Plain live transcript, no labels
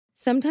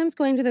Sometimes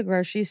going to the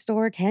grocery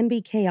store can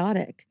be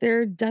chaotic.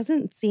 There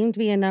doesn't seem to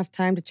be enough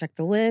time to check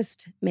the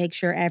list, make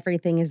sure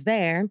everything is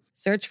there,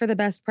 search for the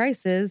best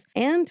prices,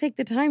 and take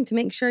the time to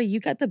make sure you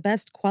get the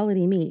best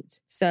quality meat.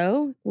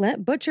 So,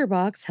 let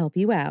ButcherBox help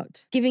you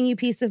out. Giving you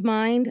peace of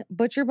mind,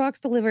 ButcherBox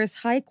delivers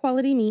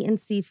high-quality meat and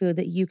seafood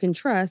that you can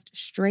trust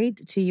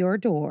straight to your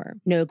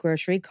door. No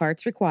grocery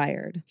carts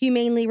required.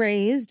 Humanely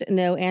raised,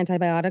 no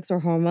antibiotics or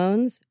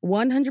hormones,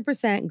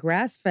 100%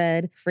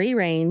 grass-fed,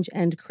 free-range,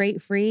 and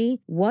crate-free.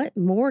 What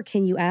more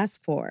can you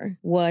ask for?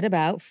 What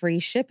about free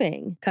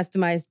shipping,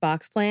 customized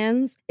box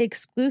plans,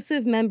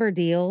 exclusive member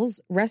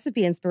deals,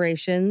 recipe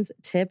inspirations,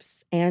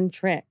 tips, and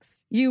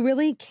tricks? You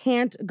really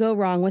can't go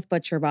wrong with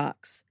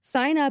ButcherBox.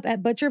 Sign up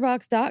at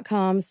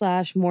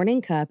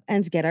butcherbox.com/morningcup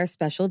and get our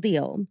special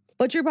deal.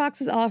 ButcherBox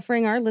is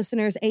offering our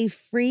listeners a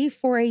free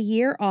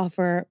for-a-year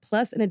offer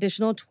plus an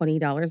additional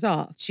 $20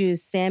 off.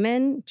 Choose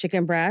salmon,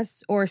 chicken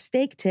breasts, or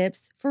steak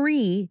tips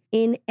free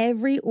in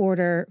every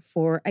order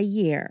for a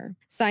year.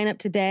 Sign up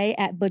today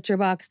at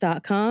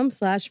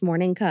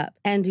butcherbox.com/morningcup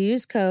and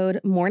use code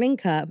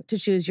morningcup to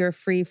choose your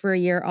free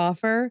for-a-year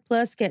offer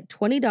plus get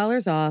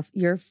 $20 off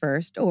your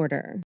first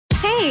order.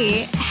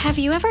 Hey, have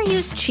you ever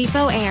used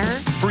Cheapo Air?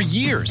 For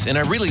years, and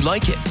I really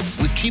like it.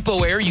 With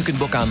Cheapo Air, you can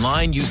book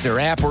online, use their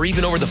app, or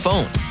even over the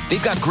phone.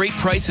 They've got great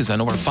prices on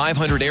over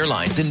 500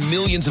 airlines and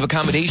millions of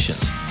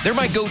accommodations. They're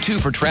my go-to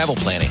for travel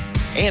planning.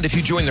 And if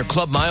you join their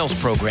Club Miles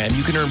program,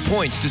 you can earn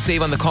points to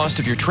save on the cost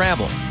of your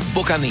travel.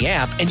 Book on the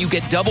app, and you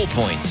get double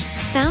points.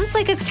 Sounds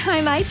like it's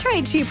time I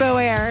tried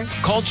Cheapo Air.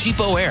 Call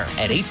Cheapo Air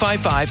at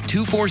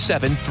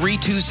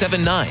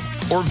 855-247-3279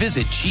 or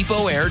visit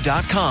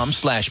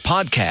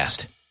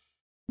cheapoair.com/podcast.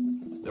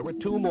 There were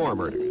two more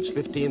murders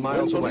 15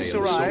 miles away. When police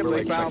arrived,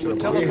 they found the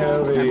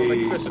telephone and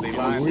electricity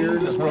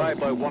lines described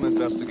by one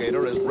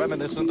investigator as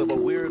reminiscent of a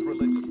weird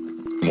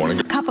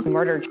religion. Couple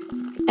murdered.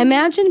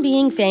 Imagine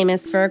being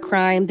famous for a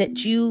crime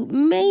that you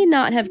may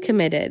not have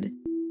committed.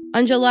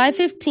 On July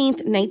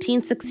 15th,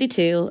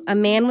 1962, a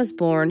man was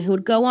born who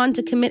would go on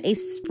to commit a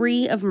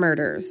spree of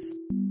murders.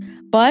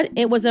 But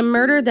it was a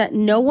murder that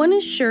no one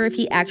is sure if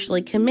he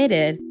actually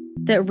committed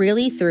that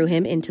really threw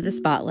him into the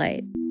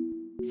spotlight.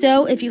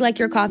 So if you like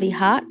your coffee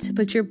hot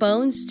but your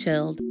bones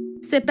chilled,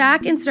 sit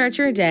back and start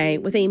your day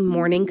with a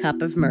morning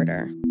cup of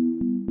murder.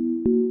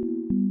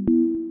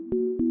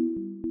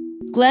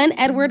 Glen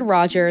Edward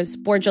Rogers,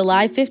 born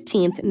July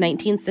 15th,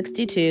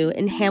 1962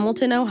 in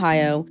Hamilton,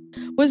 Ohio,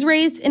 was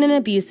raised in an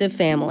abusive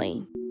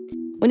family.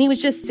 When he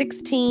was just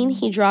 16,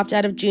 he dropped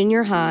out of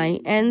junior high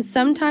and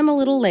sometime a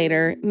little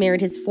later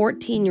married his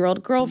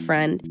 14-year-old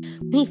girlfriend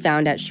when he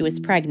found out she was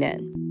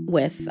pregnant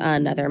with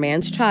another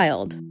man's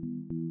child.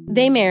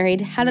 They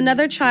married, had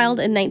another child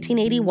in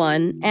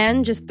 1981,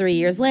 and just 3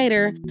 years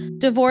later,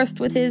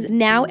 divorced with his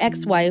now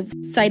ex-wife,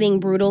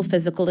 citing brutal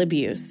physical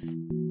abuse.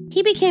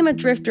 He became a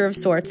drifter of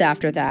sorts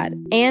after that,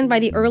 and by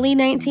the early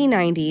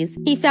 1990s,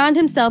 he found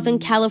himself in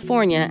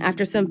California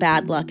after some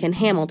bad luck in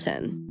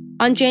Hamilton.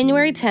 On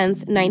January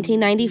 10th,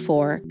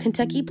 1994,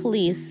 Kentucky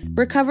police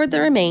recovered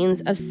the remains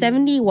of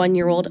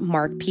 71-year-old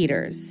Mark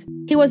Peters.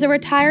 He was a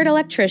retired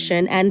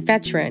electrician and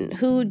veteran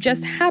who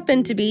just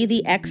happened to be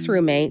the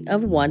ex-roommate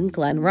of one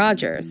Glen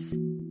Rogers.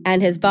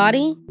 And his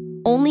body?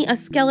 Only a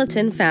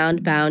skeleton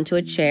found bound to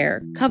a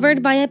chair,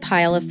 covered by a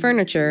pile of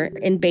furniture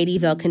in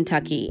Beattyville,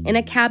 Kentucky, in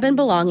a cabin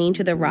belonging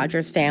to the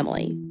Rogers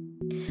family.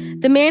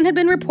 The man had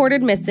been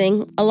reported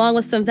missing, along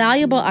with some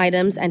valuable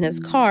items and his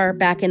car,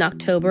 back in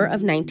October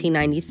of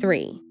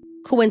 1993,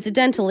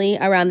 coincidentally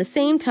around the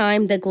same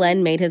time that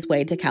Glen made his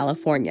way to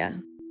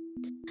California.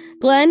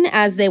 Glen,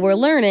 as they were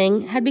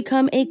learning, had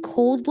become a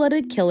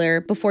cold-blooded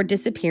killer before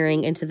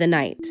disappearing into the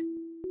night.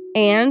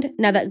 And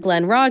now that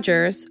Glen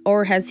Rogers,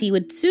 or as he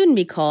would soon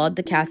be called,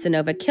 the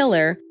Casanova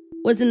Killer,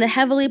 was in the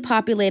heavily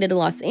populated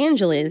Los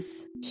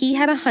Angeles, he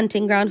had a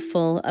hunting ground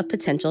full of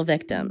potential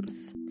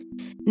victims.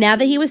 Now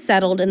that he was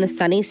settled in the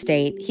sunny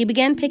state, he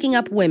began picking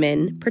up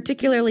women,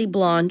 particularly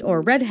blonde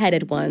or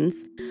red-headed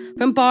ones,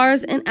 from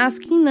bars and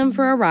asking them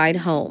for a ride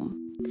home.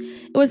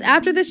 It was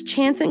after this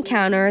chance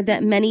encounter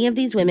that many of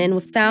these women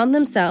found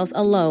themselves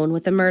alone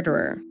with the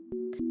murderer.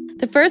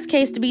 The first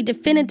case to be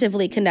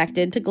definitively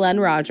connected to Glen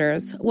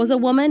Rogers was a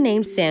woman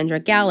named Sandra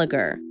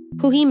Gallagher,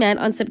 who he met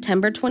on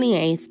September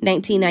 28,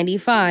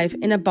 1995,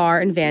 in a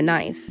bar in Van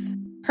Nuys.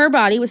 Her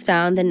body was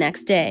found the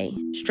next day,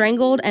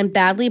 strangled and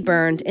badly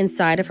burned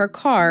inside of her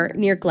car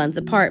near Glen's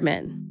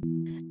apartment.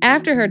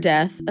 After her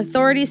death,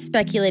 authorities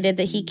speculated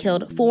that he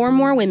killed 4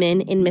 more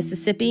women in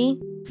Mississippi,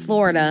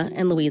 Florida,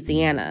 and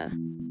Louisiana.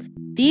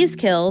 These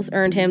kills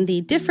earned him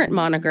the different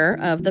moniker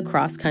of the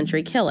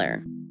cross-country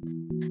killer.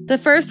 The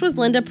first was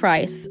Linda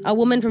Price, a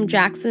woman from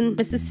Jackson,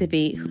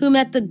 Mississippi, who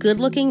met the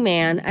good-looking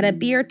man at a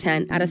beer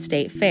tent at a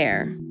state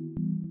fair.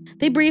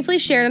 They briefly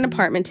shared an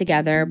apartment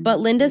together, but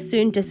Linda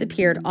soon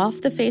disappeared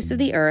off the face of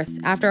the earth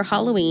after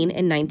Halloween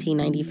in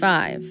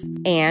 1995.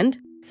 And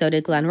so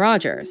did Glen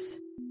Rogers.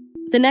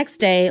 The next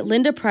day,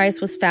 Linda Price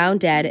was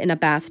found dead in a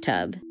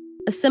bathtub,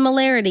 a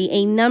similarity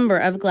a number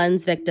of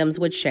Glen's victims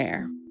would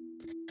share.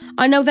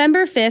 On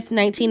November 5th,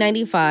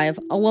 1995,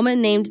 a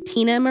woman named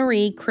Tina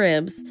Marie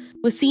Cribbs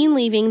was seen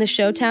leaving the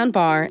Showtown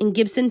bar in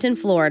Gibsonton,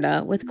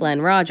 Florida, with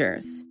Glen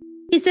Rogers.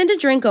 He sent a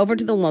drink over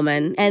to the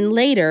woman, and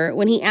later,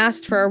 when he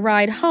asked for a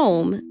ride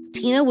home,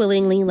 Tina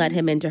willingly let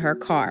him into her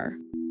car.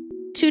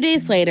 2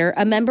 days later,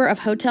 a member of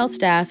hotel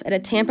staff at a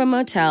Tampa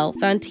motel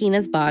found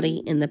Tina's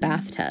body in the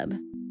bathtub.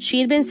 She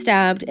had been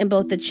stabbed in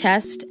both the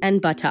chest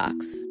and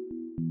buttocks.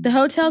 The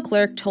hotel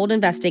clerk told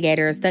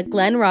investigators that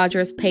Glen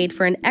Rogers paid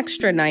for an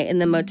extra night in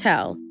the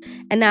motel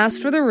and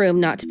asked for the room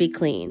not to be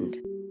cleaned.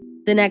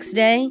 The next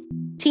day,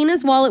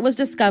 Tina's wallet was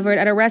discovered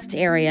at a rest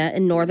area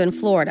in northern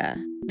Florida.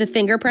 The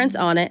fingerprints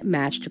on it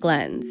matched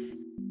Glen's.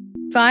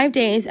 5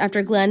 days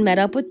after Glen met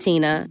up with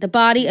Tina, the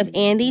body of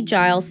Andy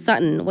Giles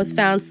Sutton was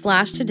found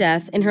slashed to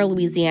death in her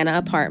Louisiana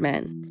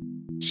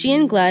apartment. She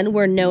and Glen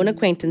were known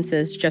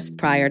acquaintances just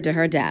prior to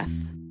her death.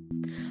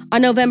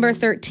 On November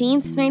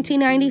 13th,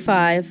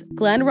 1995,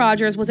 Glen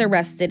Rogers was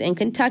arrested in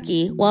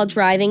Kentucky while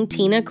driving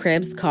Tina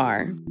Cribbs'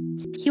 car.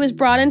 He was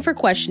brought in for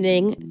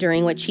questioning,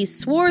 during which he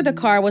swore the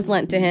car was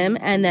lent to him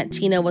and that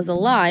Tina was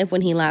alive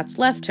when he last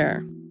left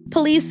her.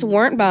 Police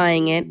weren't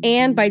buying it,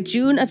 and by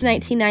June of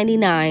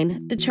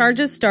 1999, the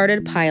charges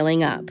started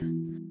piling up.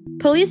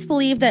 Police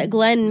believe that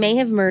Glen may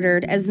have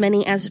murdered as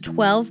many as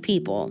 12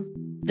 people,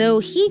 though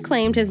he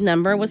claimed his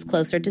number was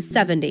closer to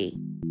 70,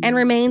 and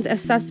remains a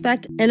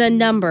suspect in a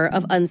number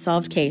of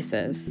unsolved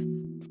cases.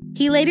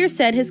 He later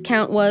said his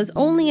count was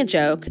only a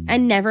joke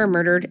and never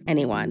murdered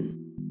anyone.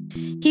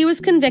 He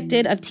was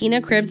convicted of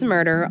Tina Cribbs'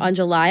 murder on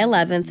July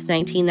 11,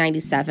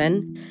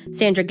 1997,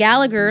 Sandra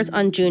Gallagher's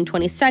on June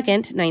 22,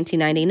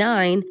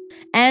 1999,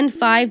 and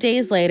 5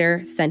 days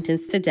later,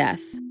 sentenced to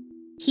death.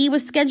 He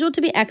was scheduled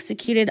to be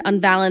executed on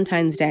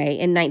Valentine's Day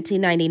in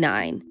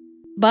 1999,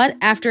 but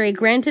after a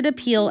granted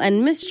appeal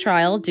and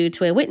mistrial due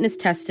to a witness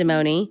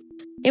testimony,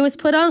 it was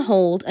put on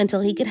hold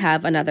until he could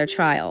have another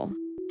trial.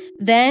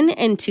 Then,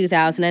 in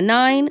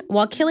 2009,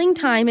 while killing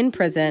time in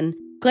prison,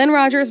 Glen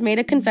Rogers made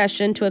a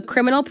confession to a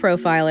criminal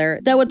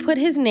profiler that would put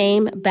his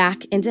name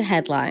back into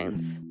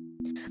headlines.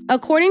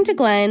 According to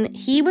Glen,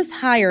 he was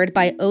hired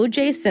by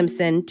O.J.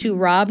 Simpson to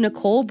rob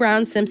Nicole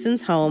Brown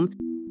Simpson's home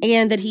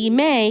and that he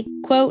may,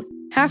 quote,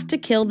 have to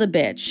kill the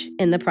bitch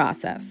in the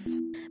process.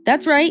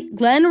 That's right,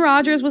 Glen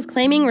Rogers was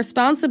claiming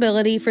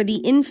responsibility for the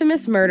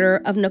infamous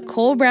murder of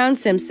Nicole Brown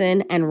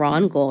Simpson and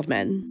Ron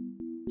Goldman.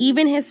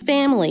 Even his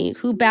family,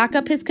 who back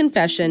up his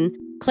confession,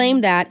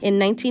 claimed that in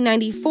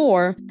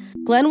 1994,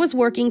 Glen was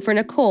working for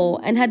Nicole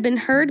and had been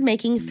heard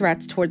making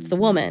threats towards the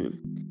woman.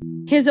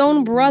 His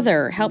own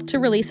brother helped to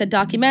release a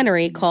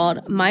documentary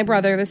called My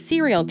Brother the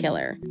Serial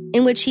Killer,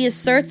 in which he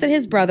asserts that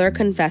his brother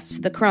confessed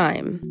to the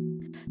crime.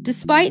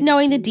 Despite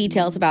knowing the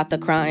details about the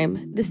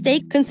crime, the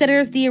state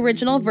considers the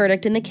original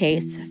verdict in the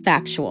case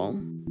factual.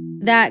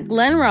 That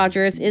Glen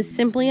Rogers is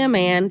simply a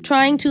man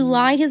trying to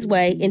lie his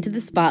way into the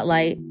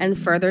spotlight and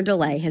further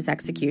delay his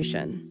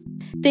execution.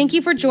 Thank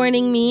you for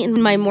joining me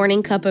in my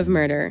morning cup of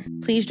murder.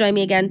 Please join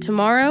me again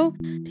tomorrow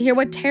to hear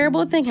what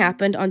terrible thing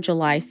happened on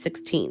July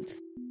 16th.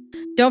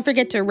 Don't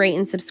forget to rate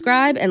and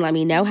subscribe and let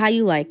me know how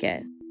you like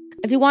it.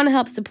 If you want to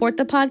help support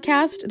the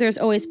podcast, there's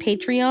always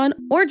Patreon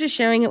or just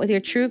sharing it with your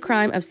true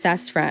crime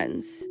obsessed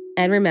friends.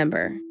 And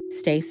remember,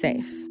 stay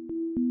safe.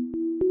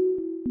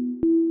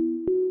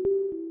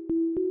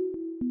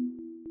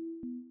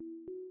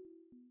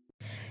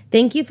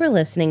 Thank you for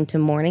listening to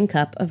Morning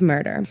Cup of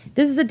Murder.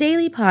 This is a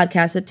daily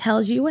podcast that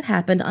tells you what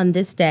happened on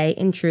this day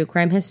in true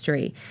crime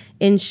history.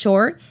 In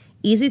short,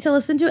 easy to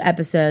listen to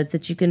episodes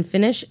that you can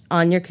finish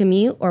on your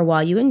commute or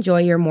while you enjoy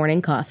your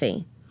morning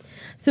coffee.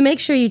 So make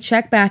sure you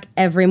check back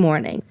every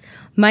morning.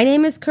 My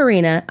name is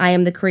Karina. I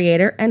am the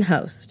creator and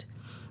host.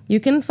 You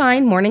can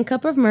find Morning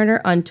Cup of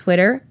Murder on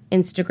Twitter,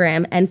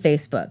 Instagram, and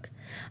Facebook.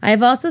 I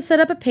have also set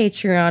up a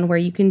Patreon where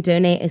you can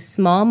donate a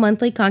small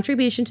monthly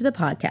contribution to the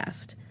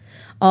podcast.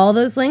 All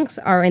those links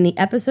are in the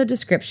episode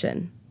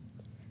description.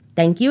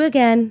 Thank you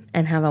again,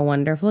 and have a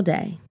wonderful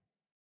day.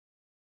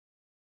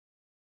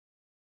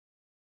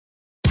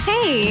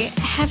 Hey,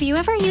 have you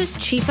ever used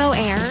Cheapo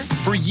Air?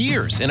 For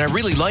years, and I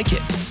really like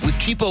it. With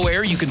Cheapo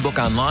Air, you can book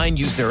online,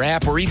 use their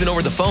app, or even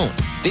over the phone.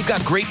 They've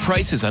got great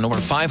prices on over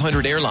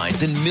 500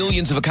 airlines and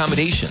millions of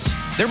accommodations.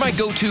 They're my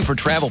go-to for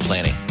travel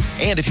planning.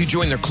 And if you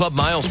join their Club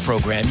Miles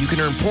program, you can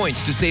earn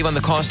points to save on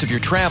the cost of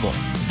your travel.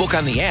 Book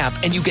on the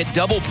app, and you get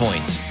double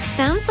points.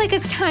 Sounds like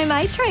it's time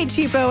I tried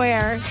Cheapo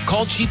Air.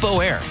 Call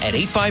Cheapo Air at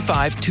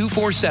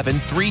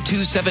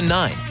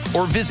 855-247-3279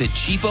 or visit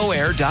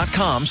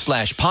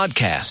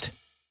cheapoair.com/podcast.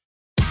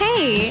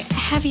 Hey,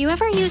 have you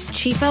ever used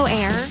Cheapo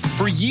Air?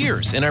 For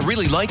years, and I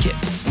really like it.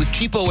 With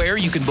Cheapo Air,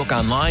 you can book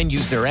online,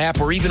 use their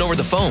app, or even over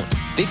the phone.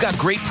 They've got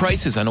great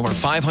prices on over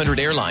 500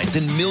 airlines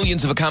and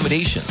millions of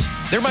accommodations.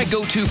 They're my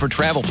go-to for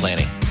travel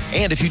planning.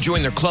 And if you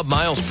join their Club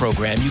Miles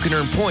program, you can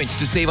earn points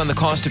to save on the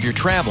cost of your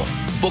travel.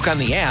 Book on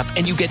the app,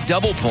 and you get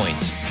double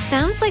points.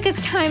 Sounds like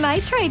it's time I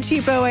tried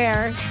Cheapo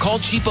Air. Call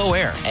Cheapo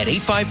Air at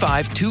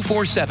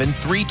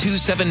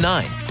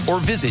 855-247-3279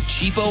 or visit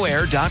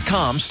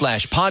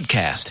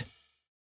cheapoair.com/podcast.